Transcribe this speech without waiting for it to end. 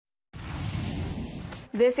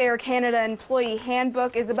This Air Canada employee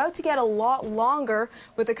handbook is about to get a lot longer,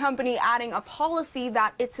 with the company adding a policy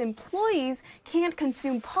that its employees can't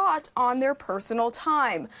consume pot on their personal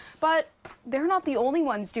time. But they're not the only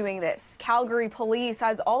ones doing this. Calgary Police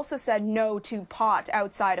has also said no to pot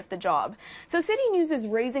outside of the job. So City News is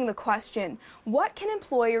raising the question, what can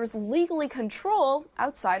employers legally control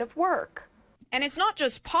outside of work? And it's not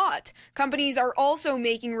just pot. Companies are also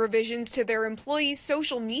making revisions to their employees'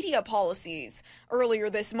 social media policies. Earlier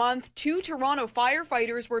this month, 2 Toronto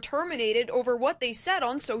firefighters were terminated over what they said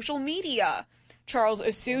on social media. Charles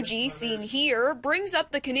Asuji, seen here, brings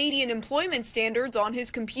up the Canadian employment standards on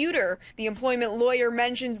his computer. The employment lawyer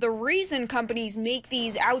mentions the reason companies make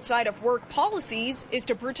these outside-of-work policies is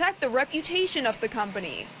to protect the reputation of the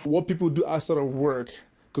company. What people do outside of work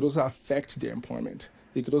could also affect their employment.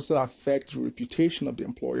 It could also affect the reputation of the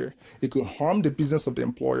employer. It could harm the business of the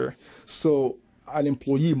employer. So an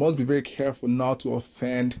employee must be very careful not to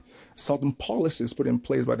offend certain policies put in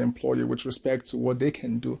place by the employer with respect to what they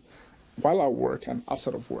can do while at work and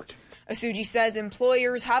outside of work. Asuji says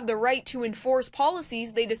employers have the right to enforce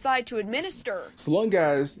policies they decide to administer. So long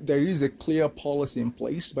as there is a clear policy in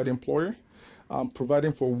place by the employer,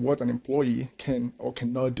 providing for what an employee can or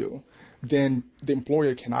cannot do, then the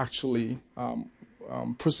employer can actually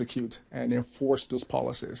prosecute and enforce those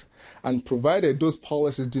policies. And provided those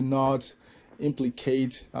policies do not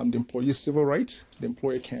implicate the employee's civil rights, the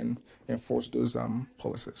employer can enforce those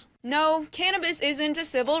policies. No, cannabis isn't a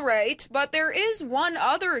civil right, but there is one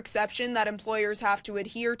other exception that employers have to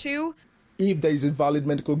adhere to. If there is a valid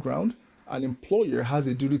medical ground, an employer has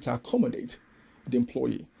a duty to accommodate the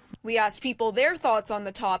employee. We asked people their thoughts on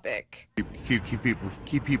the topic.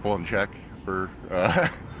 Keep people in check for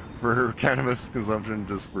cannabis consumption,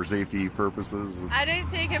 just for safety purposes. I don't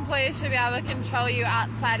think employers should be able to control you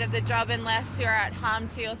outside of the job unless you're at harm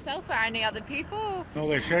to yourself or any other people. No,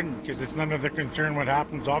 they shouldn't, because it's none of their concern what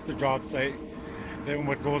happens off the job site than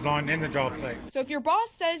what goes on in the job site. So if your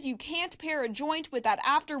boss says you can't pair a joint with that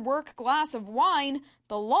after-work glass of wine,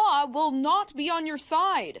 the law will not be on your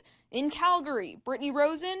side. In Calgary, Brittany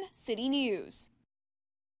Rosen, City News.